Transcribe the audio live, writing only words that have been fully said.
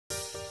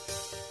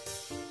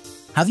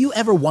Have you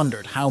ever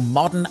wondered how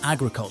modern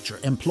agriculture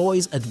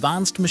employs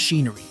advanced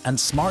machinery and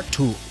smart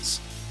tools?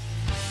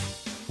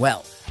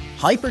 Well,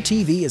 Hyper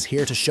TV is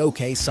here to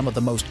showcase some of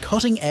the most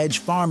cutting-edge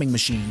farming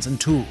machines and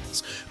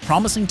tools,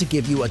 promising to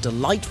give you a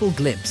delightful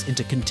glimpse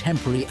into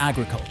contemporary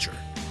agriculture.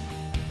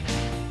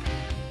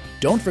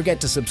 Don't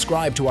forget to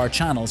subscribe to our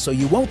channel so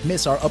you won't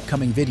miss our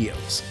upcoming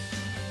videos.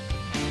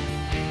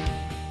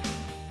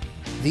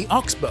 The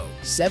Oxbow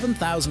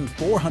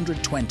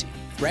 7420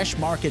 Fresh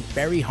Market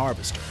Berry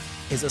Harvester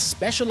is a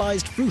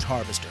specialized fruit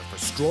harvester for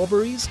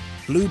strawberries,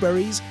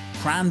 blueberries,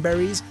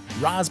 cranberries,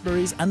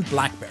 raspberries, and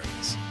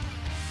blackberries.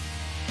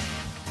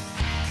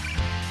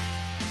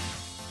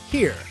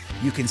 Here,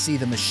 you can see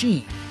the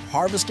machine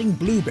harvesting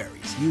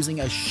blueberries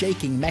using a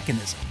shaking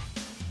mechanism.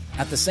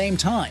 At the same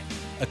time,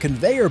 a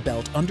conveyor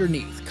belt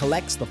underneath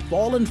collects the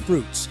fallen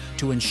fruits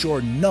to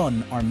ensure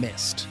none are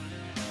missed.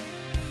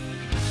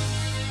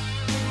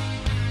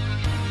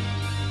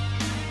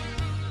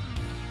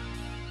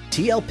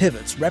 TL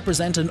pivots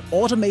represent an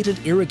automated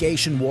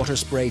irrigation water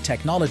spray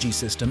technology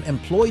system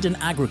employed in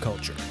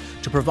agriculture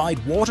to provide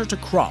water to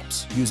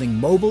crops using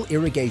mobile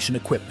irrigation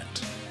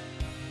equipment.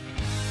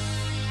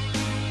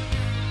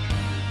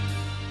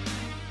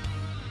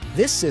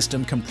 This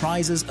system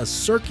comprises a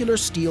circular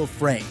steel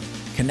frame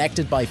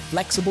connected by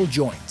flexible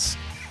joints,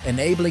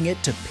 enabling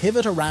it to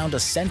pivot around a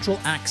central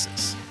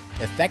axis,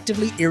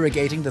 effectively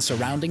irrigating the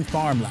surrounding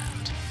farmland.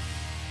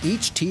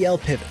 Each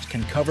TL pivot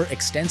can cover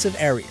extensive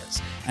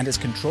areas and is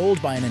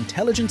controlled by an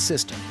intelligent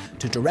system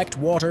to direct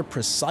water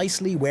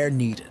precisely where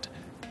needed,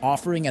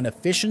 offering an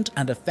efficient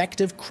and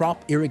effective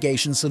crop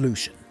irrigation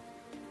solution.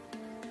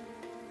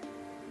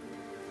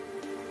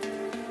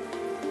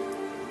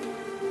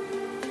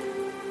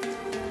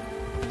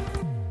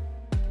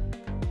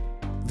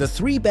 The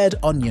 3-bed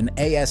onion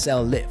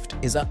ASL lift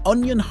is an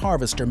onion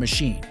harvester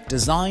machine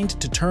designed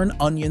to turn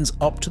onions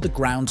up to the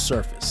ground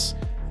surface.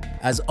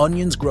 As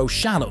onions grow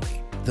shallowly,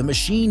 the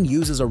machine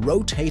uses a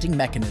rotating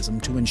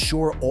mechanism to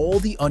ensure all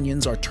the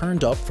onions are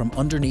turned up from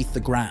underneath the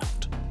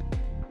ground.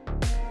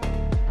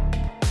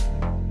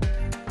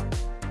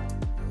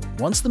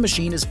 Once the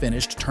machine is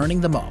finished turning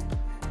them up,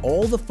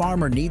 all the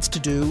farmer needs to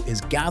do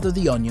is gather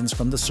the onions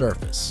from the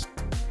surface.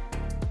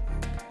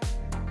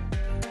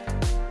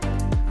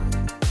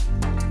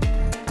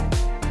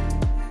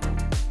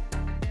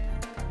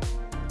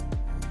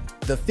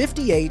 The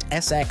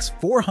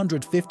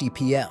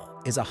 58SX450PL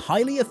is a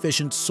highly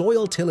efficient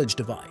soil tillage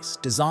device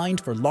designed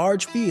for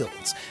large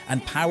fields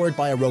and powered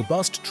by a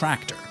robust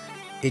tractor.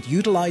 It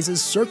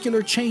utilizes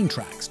circular chain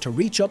tracks to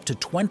reach up to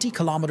 20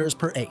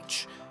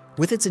 km/h.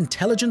 With its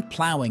intelligent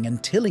plowing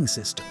and tilling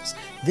systems,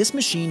 this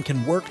machine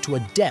can work to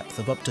a depth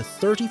of up to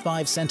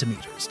 35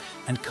 centimeters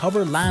and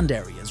cover land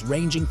areas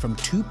ranging from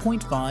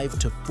 2.5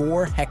 to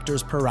 4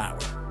 hectares per hour.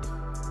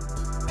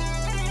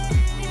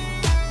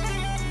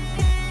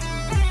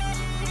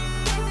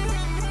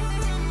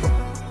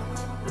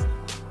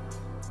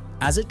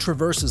 As it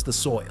traverses the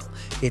soil,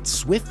 it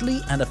swiftly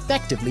and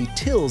effectively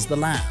tills the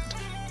land,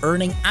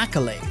 earning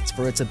accolades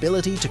for its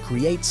ability to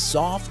create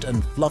soft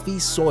and fluffy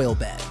soil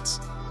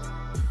beds.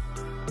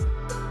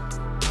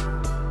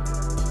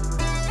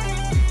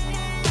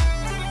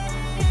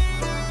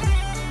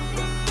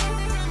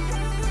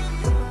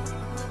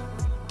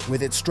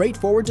 With its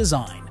straightforward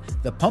design,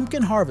 the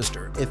pumpkin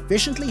harvester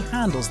efficiently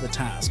handles the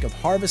task of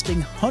harvesting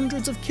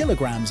hundreds of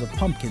kilograms of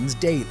pumpkins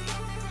daily.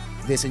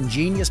 This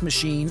ingenious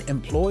machine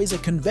employs a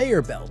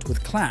conveyor belt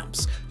with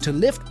clamps to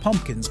lift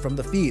pumpkins from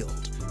the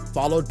field,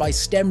 followed by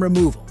stem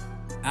removal,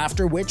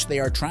 after which they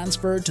are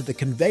transferred to the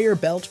conveyor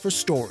belt for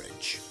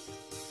storage.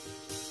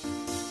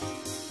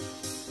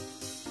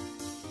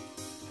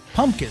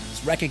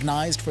 Pumpkins,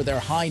 recognized for their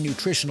high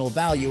nutritional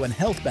value and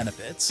health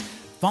benefits,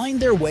 find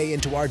their way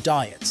into our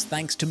diets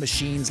thanks to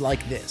machines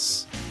like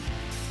this.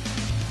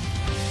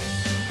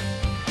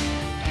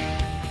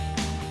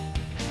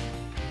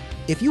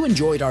 If you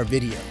enjoyed our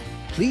video,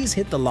 please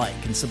hit the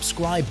like and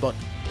subscribe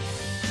button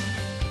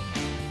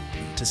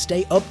to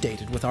stay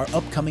updated with our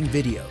upcoming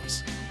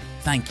videos.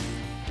 Thank you.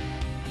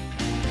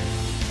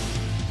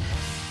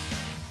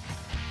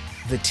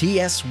 The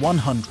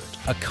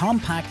TS100, a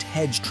compact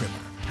hedge trimmer,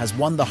 has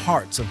won the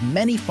hearts of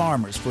many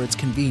farmers for its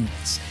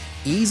convenience,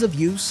 ease of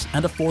use,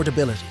 and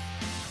affordability.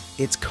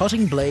 Its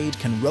cutting blade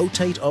can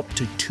rotate up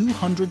to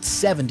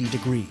 270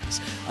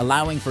 degrees,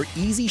 allowing for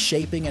easy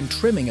shaping and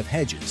trimming of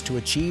hedges to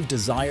achieve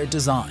desired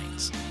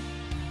designs.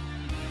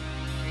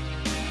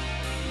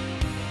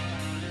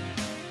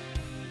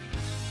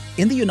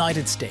 In the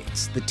United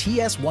States, the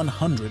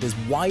TS100 is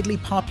widely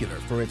popular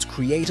for its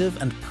creative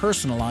and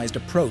personalized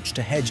approach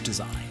to hedge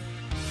design.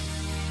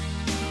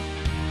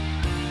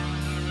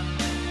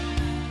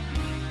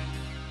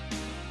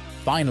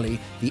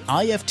 Finally, the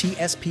IFT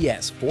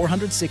SPS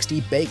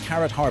 460 Bay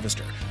Carrot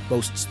Harvester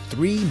boasts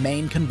 3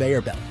 main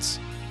conveyor belts.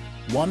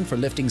 1 for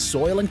lifting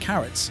soil and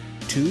carrots,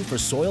 2 for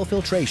soil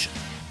filtration,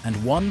 and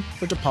 1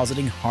 for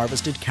depositing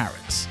harvested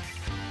carrots.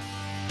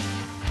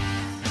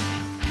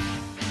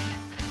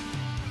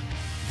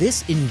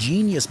 This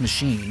ingenious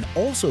machine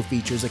also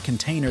features a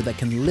container that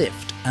can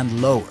lift and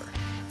lower,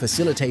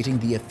 facilitating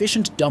the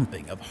efficient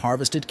dumping of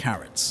harvested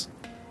carrots.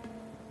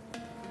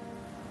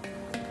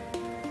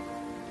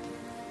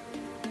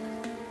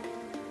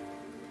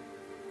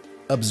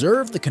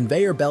 Observe the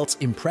conveyor belt's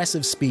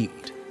impressive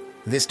speed.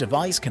 This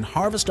device can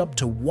harvest up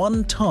to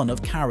 1 ton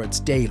of carrots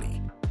daily.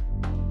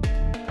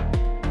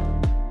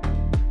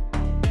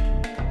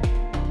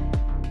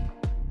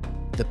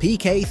 The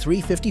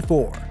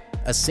PK354,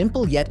 a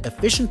simple yet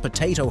efficient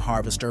potato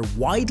harvester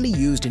widely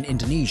used in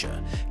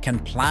Indonesia, can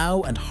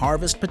plow and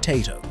harvest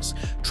potatoes,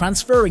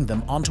 transferring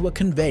them onto a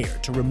conveyor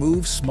to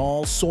remove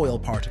small soil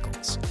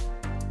particles.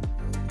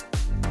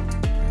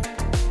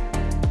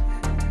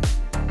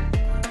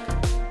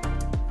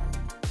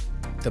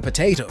 The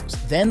potatoes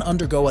then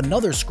undergo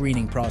another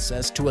screening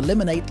process to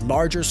eliminate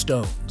larger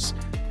stones.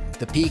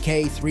 The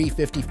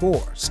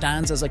PK354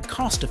 stands as a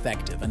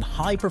cost-effective and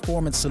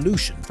high-performance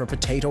solution for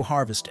potato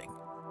harvesting.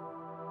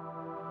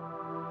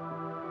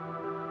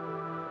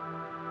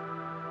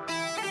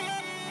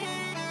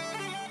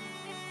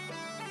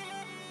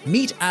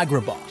 Meet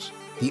Agrobot,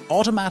 the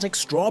automatic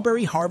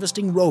strawberry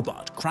harvesting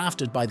robot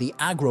crafted by the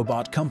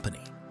Agrobot company.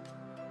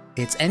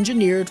 It's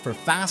engineered for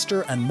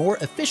faster and more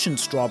efficient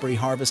strawberry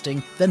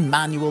harvesting than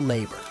manual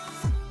labor.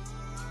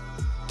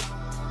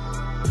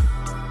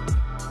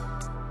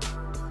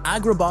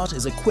 Agrobot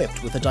is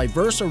equipped with a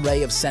diverse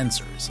array of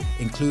sensors,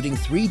 including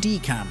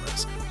 3D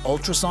cameras,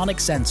 ultrasonic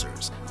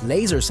sensors,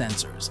 laser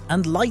sensors,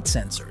 and light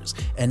sensors,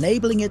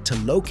 enabling it to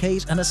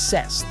locate and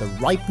assess the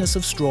ripeness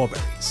of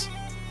strawberries.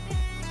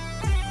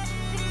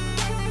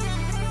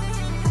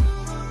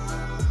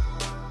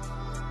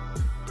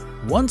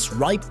 Once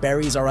ripe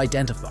berries are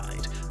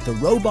identified, the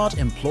robot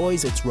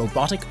employs its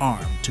robotic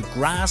arm to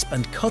grasp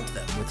and cut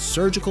them with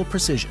surgical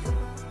precision.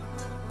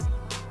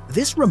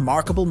 This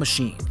remarkable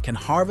machine can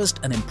harvest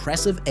an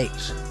impressive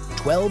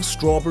 12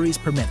 strawberries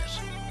per minute.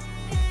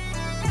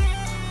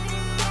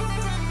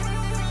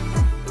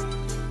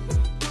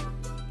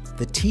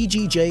 The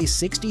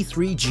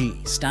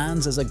TGJ63G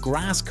stands as a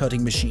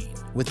grass-cutting machine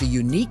with the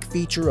unique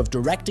feature of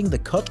directing the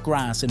cut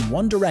grass in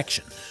one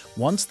direction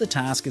once the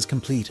task is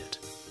completed.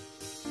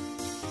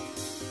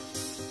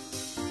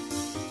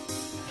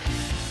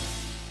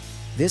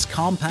 This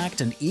compact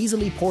and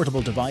easily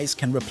portable device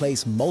can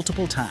replace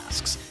multiple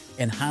tasks,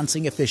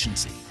 enhancing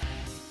efficiency.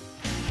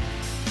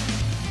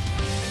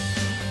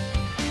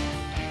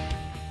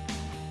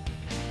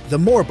 The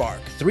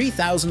Morbark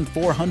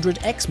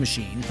 3400X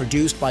machine,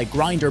 produced by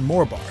Grinder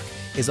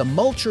Morbark, is a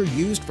mulcher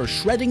used for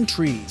shredding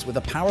trees with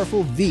a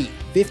powerful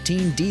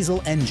V15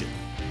 diesel engine.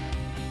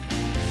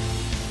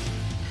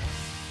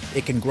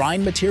 It can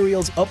grind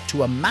materials up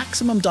to a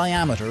maximum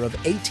diameter of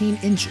 18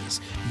 inches,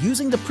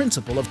 using the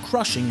principle of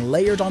crushing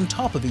layered on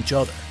top of each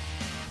other.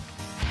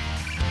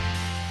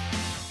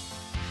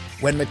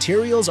 When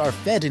materials are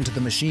fed into the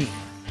machine,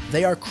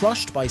 they are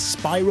crushed by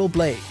spiral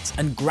blades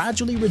and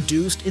gradually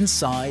reduced in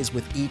size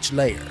with each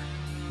layer,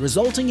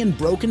 resulting in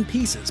broken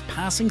pieces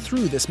passing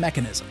through this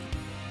mechanism.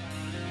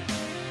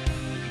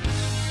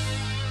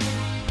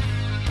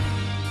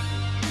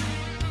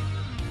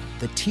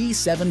 The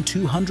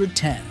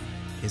T7210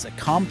 is a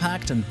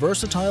compact and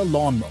versatile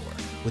lawnmower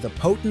with a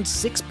potent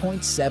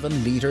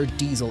 6.7-litre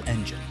diesel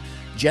engine,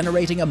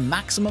 generating a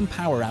maximum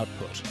power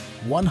output,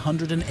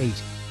 180.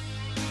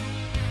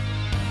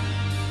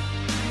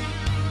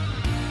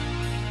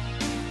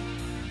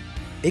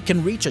 It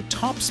can reach a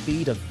top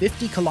speed of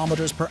 50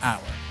 kilometers per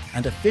hour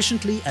and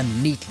efficiently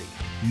and neatly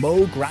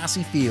mow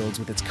grassy fields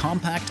with its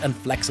compact and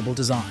flexible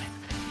design.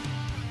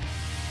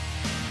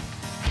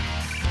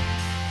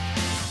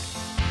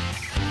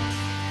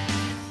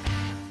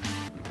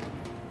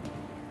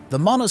 The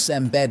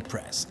Monosem bed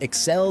press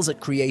excels at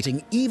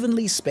creating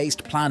evenly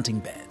spaced planting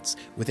beds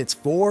with its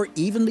 4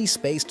 evenly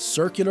spaced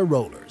circular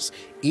rollers,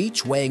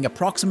 each weighing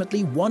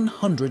approximately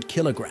 100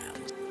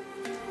 kilograms.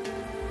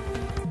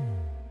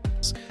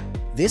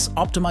 This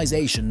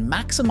optimization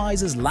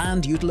maximizes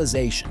land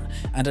utilization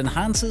and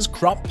enhances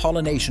crop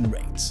pollination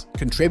rates,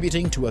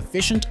 contributing to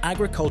efficient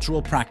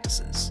agricultural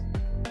practices.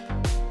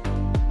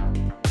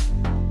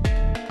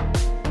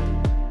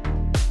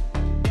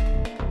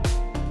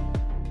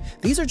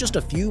 These are just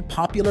a few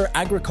popular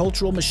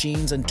agricultural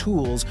machines and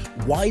tools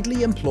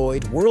widely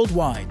employed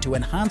worldwide to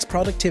enhance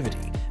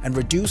productivity and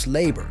reduce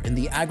labor in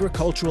the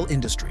agricultural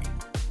industry.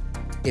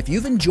 If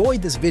you've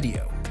enjoyed this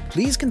video,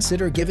 please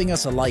consider giving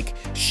us a like,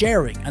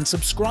 sharing, and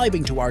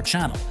subscribing to our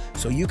channel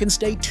so you can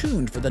stay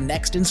tuned for the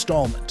next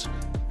installment.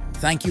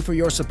 Thank you for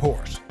your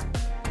support.